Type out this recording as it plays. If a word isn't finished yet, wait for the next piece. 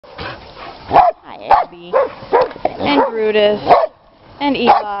Hi, Abbey. And Brutus. And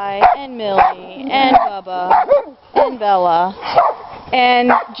Eli. And Millie. And Bubba. And Bella.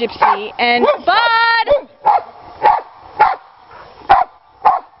 And Gypsy. And Bud!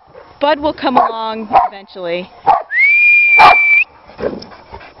 Bud will come along eventually.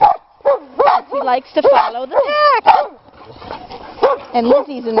 He likes to follow the pack. And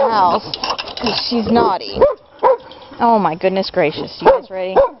Lizzie's in the house because she's naughty. Oh my goodness gracious. You guys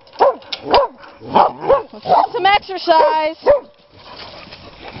ready? Let's get some exercise.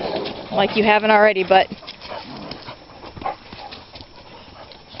 Like you haven't already, but...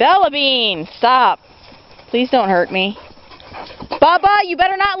 Bella Bean, stop. Please don't hurt me. Bubba, you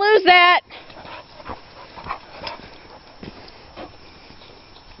better not lose that.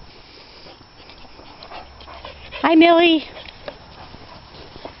 Hi, Millie.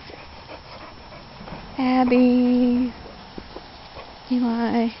 Abbey.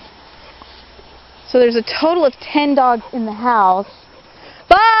 Eli. So there's a total of 10 dogs in the house.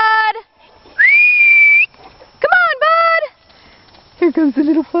 Bud! Come on, Bud! Here comes the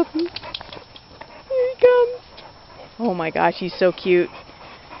little puppy. Here he comes. Oh my gosh, he's so cute.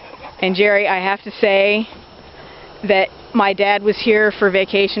 And Jerry, I have to say that my dad was here for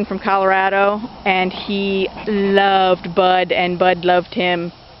vacation from Colorado, and he loved Bud, and Bud loved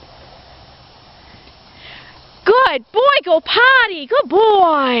him. Good boy, go potty. Good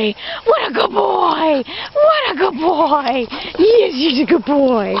boy. What a good boy. What a good boy. Yes, he's a good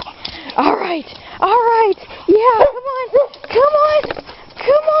boy. All right. All right. Yeah, come on. Come on.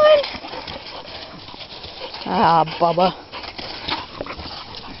 Come on. Ah, Bubba.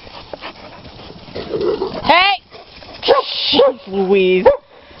 Hey! Louise.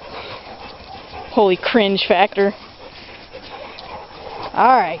 Holy cringe factor.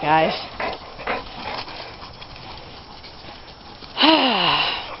 Alright, guys.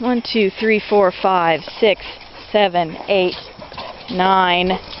 1, 2, 3, 4, 5, 6, 7, 8,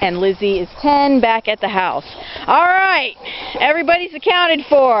 9, and Lizzie is 10 back at the house. Alright, everybody's accounted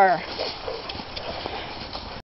for.